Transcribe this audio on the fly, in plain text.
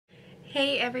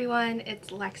Hey everyone, it's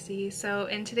Lexie. So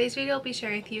in today's video I'll be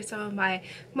sharing with you some of my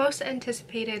most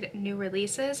anticipated new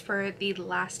releases for the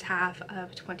last half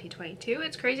of 2022.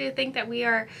 It's crazy to think that we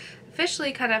are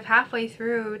officially kind of halfway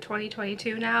through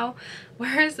 2022 now.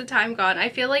 Where has the time gone? I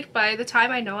feel like by the time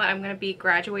I know it, I'm going to be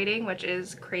graduating, which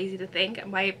is crazy to think.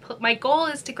 My goal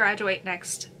is to graduate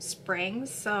next spring,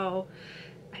 so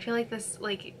I feel like this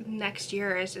next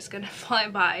year is just gonna fly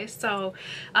by. So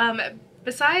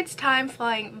besides time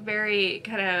flying very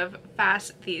kind of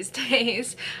fast these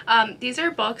days, these are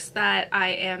books that I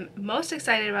am most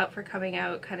excited about for coming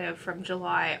out kind of from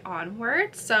July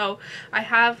onwards. So I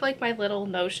have like my little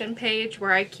Notion page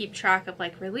where I keep track of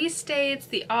like release dates,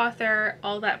 the author,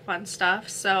 all that fun stuff.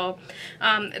 So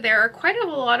there are quite a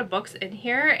lot of books in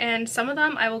here, and some of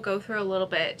them I will go through a little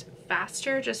bit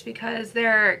faster just because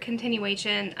they're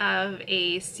continuation of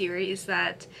a series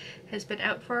that has been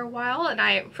out for a while, and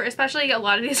especially a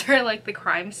lot of these are like the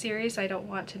crime series, so I don't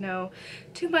want to know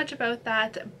too much about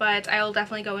that, but I will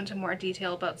definitely go into more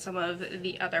detail about some of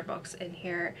the other books in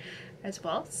here as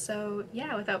well. So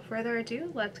yeah, without further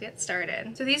ado, let's get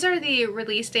started. So these are the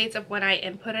release dates of when I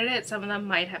inputted it. Some of them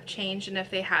might have changed, and if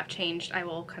they have changed I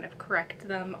will kind of correct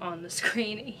them on the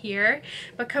screen here.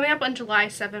 But coming up on July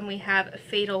 7 we have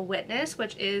Fatal Witness,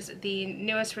 which is the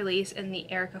newest release in the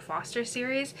Erica Foster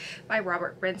series by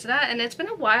Robert Bryznda, and it's been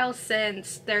a while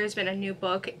since there's been a new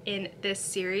book in this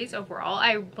series overall.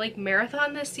 I like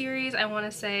marathon this series, I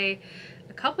want to say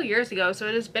a couple years ago, so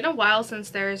it has been a while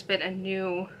since there's been a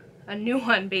new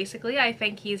one. Basically, I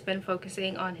think he's been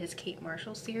focusing on his Kate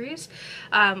Marshall series,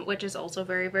 which is also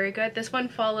very, very good. This one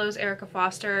follows Erica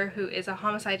Foster, who is a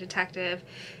homicide detective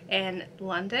in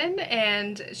London,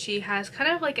 and she has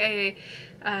kind of like a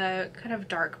kind of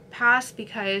dark past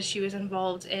because she was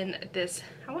involved in this,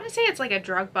 I want to say it's like a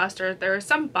drug bust, or there was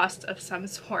some bust of some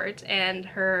sort, and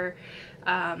her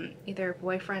either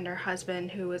boyfriend or husband,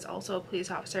 who was also a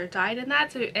police officer, died in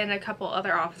that, and a couple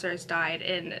other officers died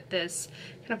in this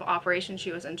kind of operation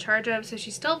she was in charge of. So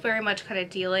she's still very much kind of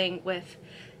dealing with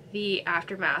the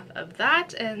aftermath of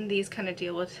that, and these kind of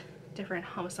deal with different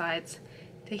homicides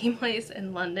taking place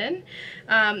in London.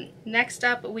 Next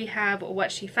up we have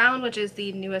What She Found, which is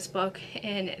the newest book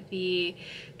in the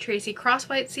Tracy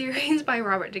Crosswhite series by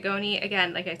Robert Dugoni.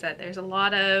 Again, like I said, there's a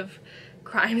lot of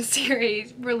crime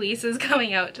series releases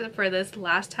coming out for this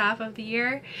last half of the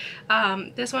year.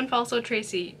 This one follows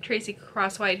Tracy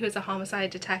Crosswhite, who is a homicide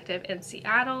detective in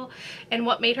Seattle, and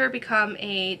what made her become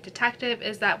a detective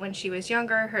is that when she was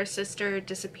younger her sister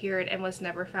disappeared and was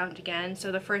never found again.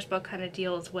 So the first book kind of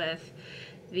deals with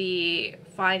the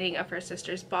finding of her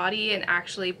sister's body and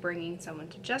actually bringing someone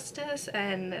to justice,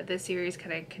 and the series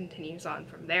kind of continues on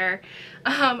from there.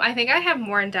 I think I have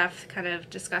more in-depth kind of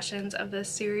discussions of this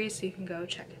series, so you can go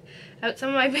check out some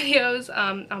of my videos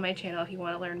on my channel if you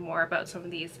want to learn more about some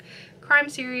of these crime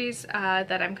series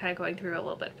that I'm kind of going through a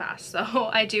little bit fast. So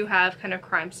I do have kind of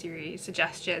crime series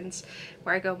suggestions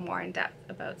where I go more in depth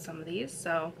about some of these.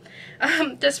 So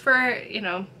just for, you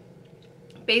know,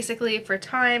 basically for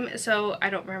time, so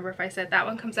I don't remember if I said that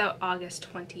one comes out August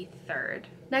 23rd.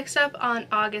 Next up on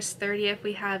August 30th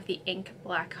we have The Ink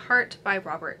Black Heart by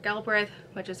Robert Galbraith,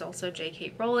 which is also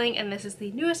J.K. Rowling, and this is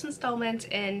the newest installment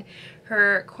in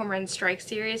her Cormoran Strike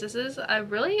series. This is a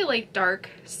really like dark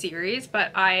series,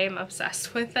 but I am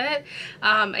obsessed with it.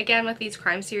 Again, with these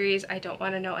crime series I don't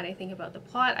want to know anything about the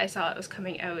plot. I saw it was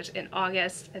coming out in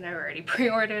August and I already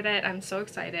pre-ordered it. I'm so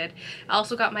excited. I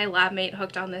also got my lab mate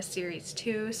hooked on this series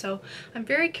too, so I'm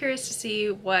very curious to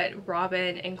see what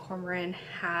Robin and Cormoran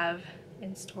have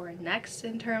in store next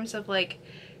in terms of like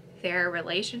their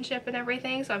relationship and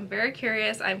everything. So I'm very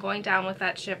curious. I'm going down with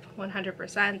that ship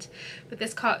 100%. But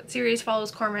this series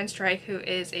follows Cormoran Strike, who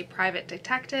is a private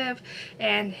detective,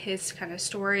 and his kind of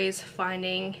stories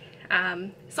finding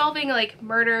solving like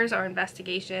murders or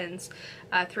investigations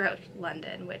throughout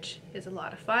London, which is a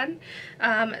lot of fun.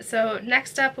 So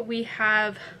next up we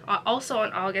have also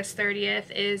on August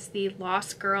 30th is The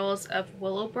Lost Girls of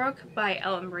Willowbrook by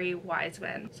Ellen Marie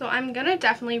Wiseman. So I'm gonna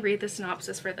definitely read the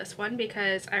synopsis for this one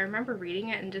because I remember reading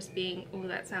it and just being, oh,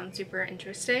 that sounds super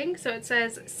interesting. So it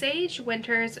says, Sage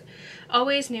Winters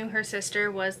always knew her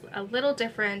sister was a little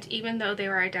different even though they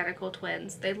were identical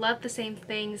twins. They loved the same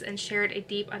things and shared a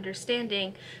deep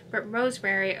understanding, but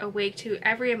Rosemary, awake to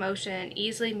every emotion,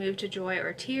 easily moved to joy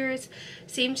or tears,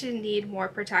 seem to need more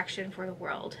protection for the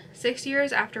world. 6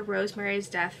 years after Rosemary's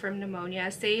death from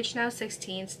pneumonia, Sage, now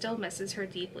 16, still misses her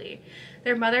deeply.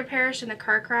 Their mother perished in a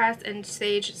car crash, and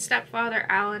Sage's stepfather,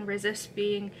 Alan, resists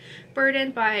being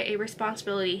burdened by a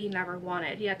responsibility he never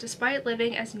wanted. Yet, despite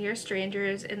living as near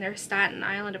strangers in their Staten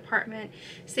Island apartment,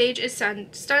 Sage is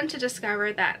stunned to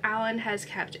discover that Alan has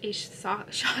kept a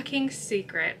shocking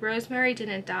secret. Rosemary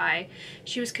didn't die.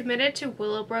 She was committed to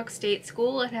Willowbrook State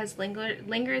School and has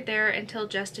lingered there until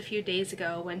just a few days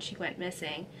ago when she went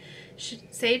missing.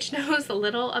 Sage knows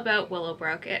little about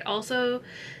Willowbrook.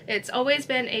 It's always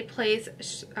been a place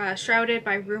shrouded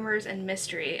by rumors and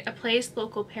mystery, a place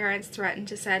local parents threaten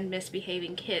to send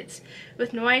misbehaving kids.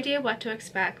 With no idea what to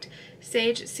expect,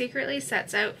 Sage secretly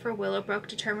sets out for Willowbrook,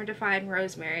 determined to find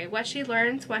Rosemary. What she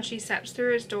learns when she steps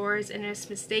through its doors and is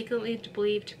mistakenly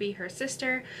believed to be her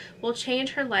sister will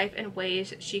change her life in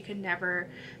ways she could never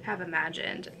have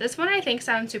imagined. This one I think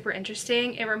sounds super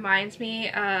interesting. It reminds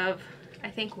me of, I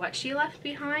think, What She Left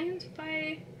Behind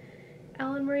by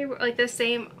Ellen Marie, like the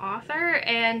same author,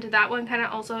 and that one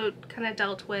also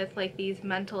dealt with like these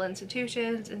mental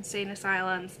institutions, insane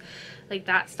asylums, like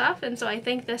that stuff. And so I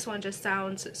think this one just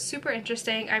sounds super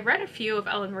interesting. I read a few of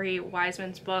Ellen Marie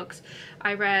Wiseman's books.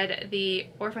 I read The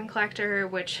Orphan Collector,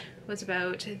 which was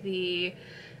about the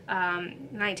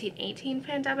 1918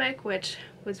 pandemic, which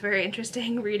was very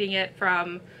interesting reading it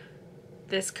from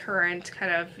this current kind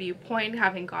of viewpoint,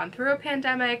 having gone through a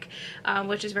pandemic,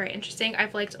 which is very interesting.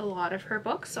 I've liked a lot of her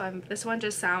books, so this one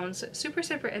just sounds super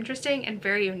interesting and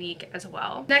very unique as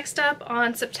well. Next up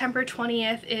on September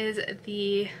 20th is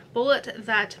The Bullet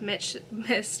That Mitch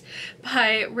Missed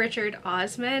by Richard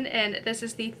Osman, and this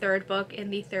is the third book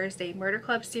in the Thursday Murder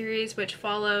Club series, which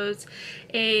follows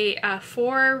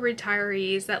four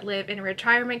retirees that live in a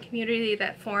retirement community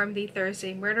that form the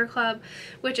Thursday Murder Club,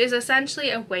 which is essentially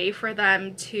a way for them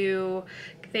to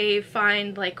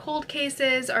find like cold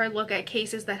cases or look at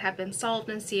cases that have been solved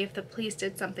and see if the police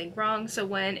did something wrong. So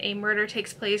when a murder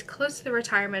takes place close to the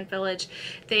retirement village,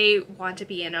 they want to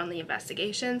be in on the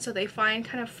investigation. So they find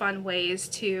kind of fun ways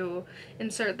to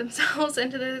insert themselves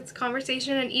into this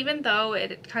conversation. And even though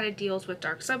it kind of deals with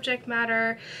dark subject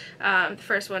matter, the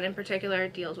first one in particular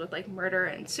deals with like murder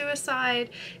and suicide,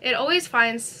 it always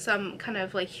finds some kind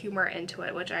of like humor into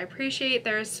it, which I appreciate.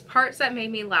 There's parts that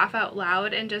made me laugh out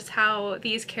loud, and just how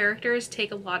these characters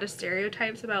take a lot of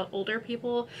stereotypes about older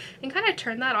people and kind of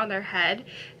turn that on their head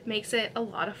makes it a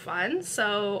lot of fun.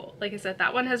 So like I said,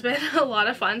 that one has been a lot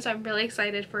of fun, so I'm really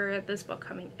excited for this book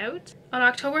coming out. On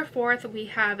October 4th, we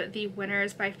have The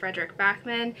Winners by Fredrick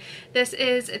Backman. This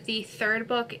is the third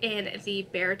book in the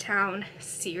Beartown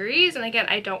series, and again,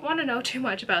 I don't want to know too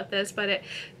much about this, but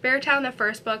Beartown, the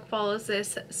first book, follows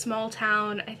this small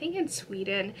town, I think in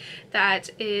Sweden, that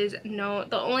is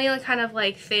the only kind of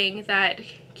like thing that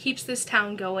keeps this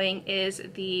town going is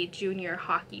the junior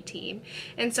hockey team.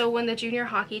 And so when the junior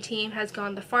hockey team has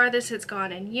gone the farthest it's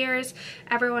gone in years,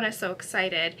 everyone is so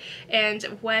excited. And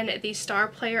when the star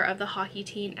player of the hockey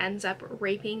team ends up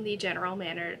raping the general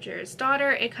manager's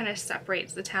daughter, it kind of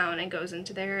separates the town and goes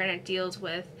into there, and it deals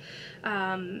with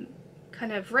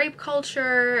kind of rape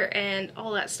culture and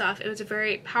all that stuff. It was a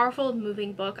very powerful,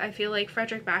 moving book. I feel like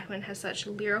Fredrick Backman has such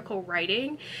lyrical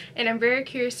writing, and I'm very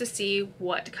curious to see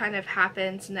what kind of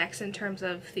happens next in terms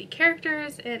of the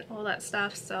characters and all that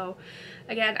stuff. So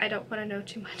again, I don't want to know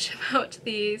too much about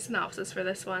the synopsis for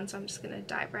this one, so I'm just gonna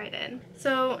dive right in.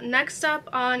 So next up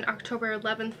on October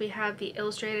 11th, we have the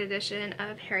illustrated edition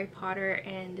of Harry Potter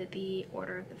and the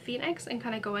Order of the Phoenix, and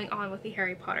kind of going on with the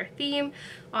Harry Potter theme.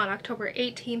 On October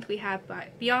 18th, we have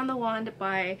Beyond the Wand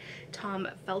by Tom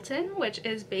Felton, which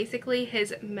is basically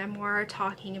his memoir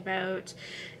talking about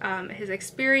his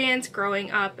experience growing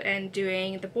up and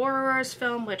doing the Borrowers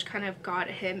film, which kind of got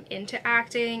him into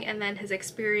acting, and then his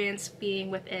experience being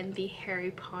within the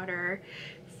Harry Potter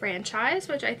franchise,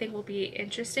 which I think will be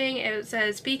interesting. It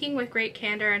says, speaking with great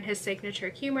candor and his signature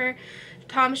humor,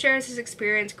 Tom shares his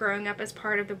experience growing up as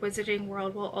part of the wizarding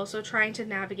world while also trying to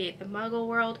navigate the Muggle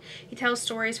world. He tells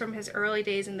stories from his early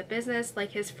days in the business,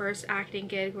 like his first acting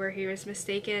gig where he was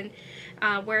mistaken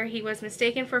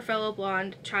for fellow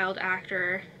blonde child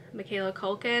actor Michaela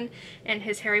Culkin, and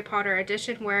his Harry Potter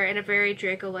edition, where in a very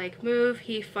Draco-like move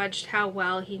he fudged how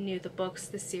well he knew the books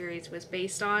the series was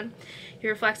based on. He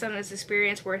reflects on his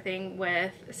experience working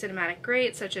with cinematic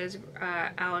greats such as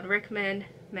Alan Rickman,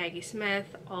 Maggie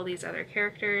Smith, all these other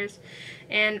characters.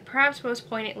 And perhaps most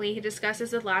poignantly, he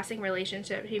discusses the lasting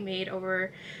relationship he made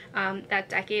over that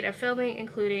decade of filming,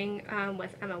 including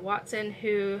with Emma Watson,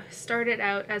 who started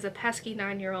out as a pesky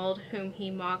 9-year-old whom he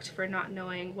mocked for not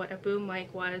knowing what a boom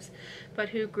mic was, but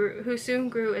who soon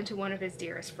grew into one of his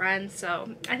dearest friends.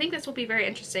 So I think this will be very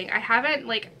interesting. I haven't,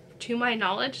 like, to my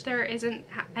knowledge, there isn't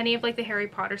any of like the Harry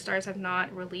Potter stars have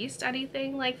not released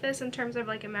anything like this in terms of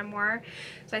like a memoir,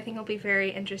 so I think it'll be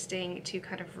very interesting to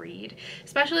kind of read,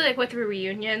 especially like with the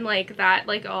reunion, like that,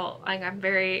 like all, like I'm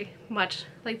very much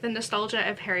like the nostalgia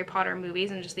of Harry Potter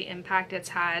movies and just the impact it's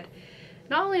had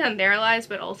not only on their lives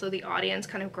but also the audience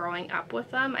kind of growing up with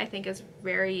them, I think is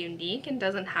very unique and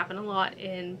doesn't happen a lot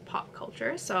in pop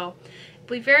culture. So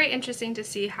it'll be very interesting to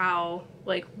see how,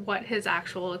 like, what his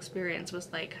actual experience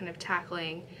was like kind of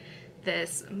tackling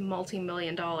this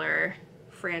multi-million-dollar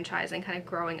franchise and kind of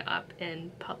growing up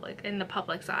in the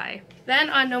public's eye. Then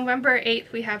on November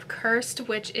 8th we have Cursed,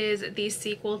 which is the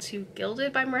sequel to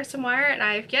Gilded by Marissa Meyer, and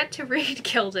I've yet to read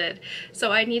Gilded,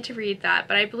 so I need to read that,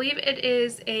 but I believe it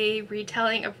is a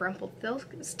retelling of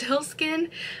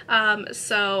Rumpelstiltskin,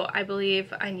 so I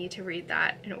believe I need to read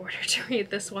that in order to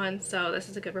read this one. So this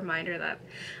is a good reminder that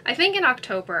I think in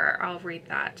October I'll read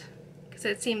that, because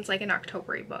it seems like an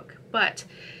October-y book. But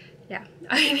yeah,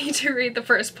 I need to read the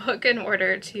first book in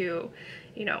order to,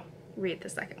 you know, read the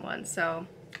second one. So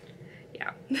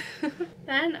yeah.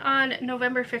 Then on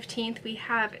November 15th we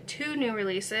have 2 new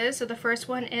releases. So the first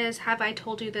one is Have I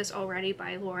Told You This Already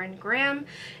by Lauren Graham,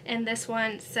 and this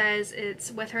one says it's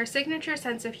with her signature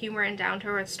sense of humor and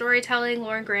down-to-earth storytelling,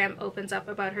 Lauren Graham opens up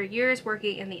about her years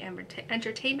working in the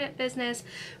entertainment business,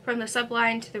 from the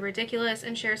sublime to the ridiculous,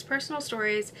 and shares personal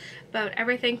stories about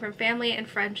everything from family and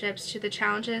friendships to the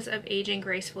challenges of aging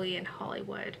gracefully in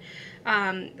Hollywood.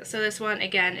 So this one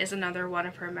again is another one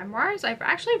of her memoirs. I've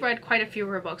actually read quite a few of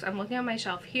her books. I'm looking on my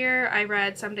shelf here. I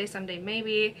read Someday Someday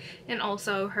Maybe, and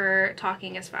also her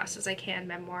Talking as Fast as I Can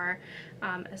memoir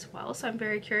as well. So I'm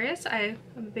very curious. I'm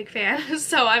a big fan,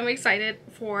 so I'm excited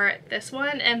for this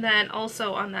one. And then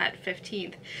also on that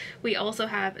 15th we also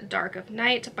have Dark of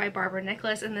Night by Barbara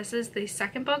Nickless, and this is the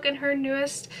second book in her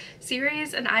newest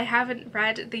series, and I haven't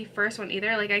read the first one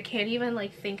either. Like, I can't even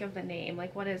like think of the name.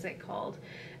 Like, what is it called?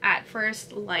 At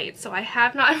First Light. So I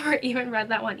have not even read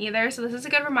that one either. So this is a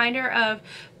good reminder of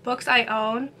books I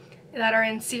own that are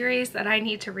in series that I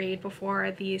need to read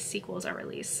before these sequels are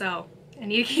released. So I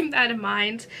need to keep that in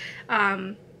mind.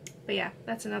 But yeah,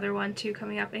 that's another one too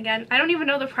coming up. Again, I don't even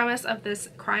know the premise of this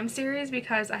crime series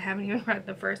because I haven't even read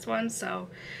the first one, so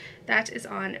that is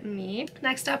on me.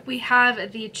 Next up we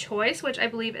have The Choice, which I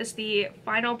believe is the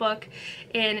final book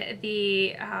in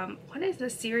the, what is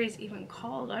this series even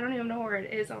called? I don't even know where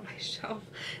it is on my shelf.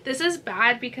 This is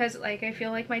bad because like I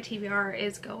feel like my TBR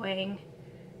is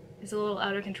a little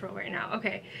out of control right now.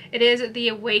 Okay, it is The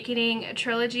Awakening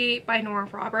trilogy by Nora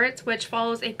Roberts, which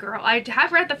follows a girl. I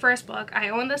have read the first book. I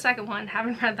own the second one,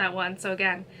 haven't read that one. So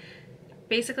again,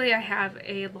 basically I have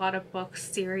a lot of book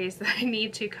series that I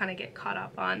need to kind of get caught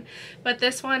up on. But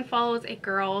this one follows a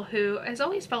girl who has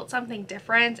always felt something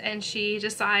different, and she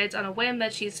decides on a whim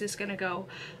that she's just going to go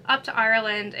up to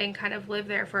Ireland and kind of live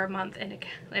there for a month in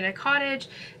a cottage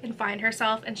and find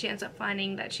herself. And she ends up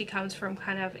finding that she comes from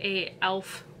kind of a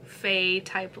elf fae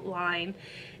type line,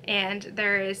 and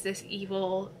there is this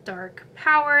evil dark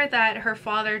power that her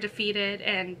father defeated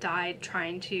and died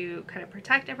trying to kind of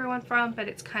protect everyone from, but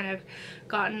it's kind of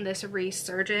gotten this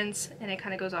resurgence and it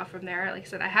kind of goes off from there. Like I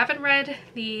said, I haven't read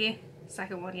the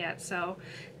second one yet, so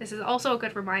this is also a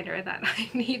good reminder that I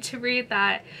need to read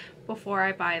that before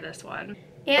I buy this one.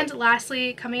 And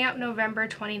lastly, coming out November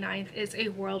 29th is A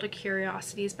World of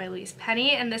Curiosities by Louise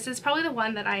Penny, and this is probably the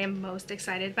one that I am most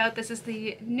excited about. This is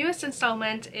the newest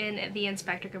installment in the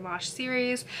Inspector Gamache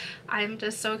series. I'm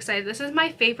just so excited. This is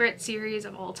my favorite series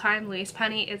of all time. Louise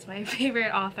Penny is my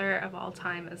favorite author of all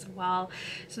time as well.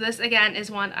 So this again is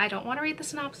one I don't want to read the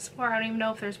synopsis for. I don't even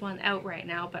know if there's one out right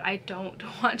now, but I don't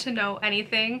want to know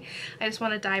anything. I just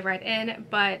want to dive right in.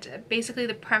 But basically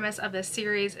the premise of this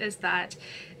series is that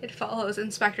it follows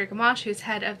Inspector Gamache, who's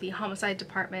head of the homicide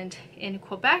department in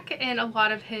Quebec, and a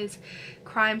lot of his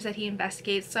crimes that he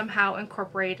investigates somehow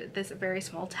incorporate this very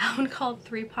small town called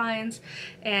Three Pines.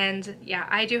 And yeah,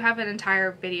 I do have an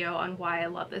entire video on why I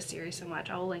love this series so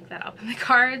much. I'll link that up in the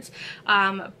cards.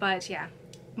 But yeah,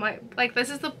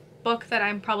 this is the book that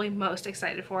I'm probably most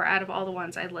excited for out of all the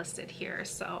ones I listed here.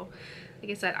 So like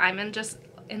I said, I'm just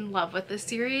in love with this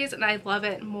series, and I love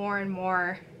it more and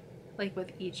more like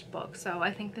with each book. So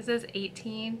I think this is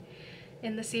 18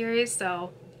 in the series,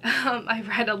 so I've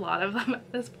read a lot of them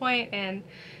at this point, and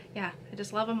yeah, I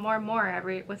just love them more and more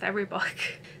with every book.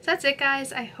 So that's it,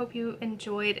 guys. I hope you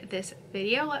enjoyed this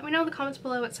video. Let me know in the comments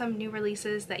below what some new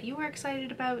releases that you were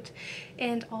excited about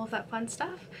and all of that fun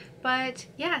stuff. But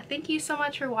yeah, thank you so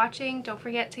much for watching. Don't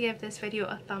forget to give this video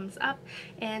a thumbs up,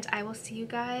 and I will see you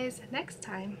guys next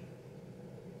time.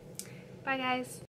 Bye, guys.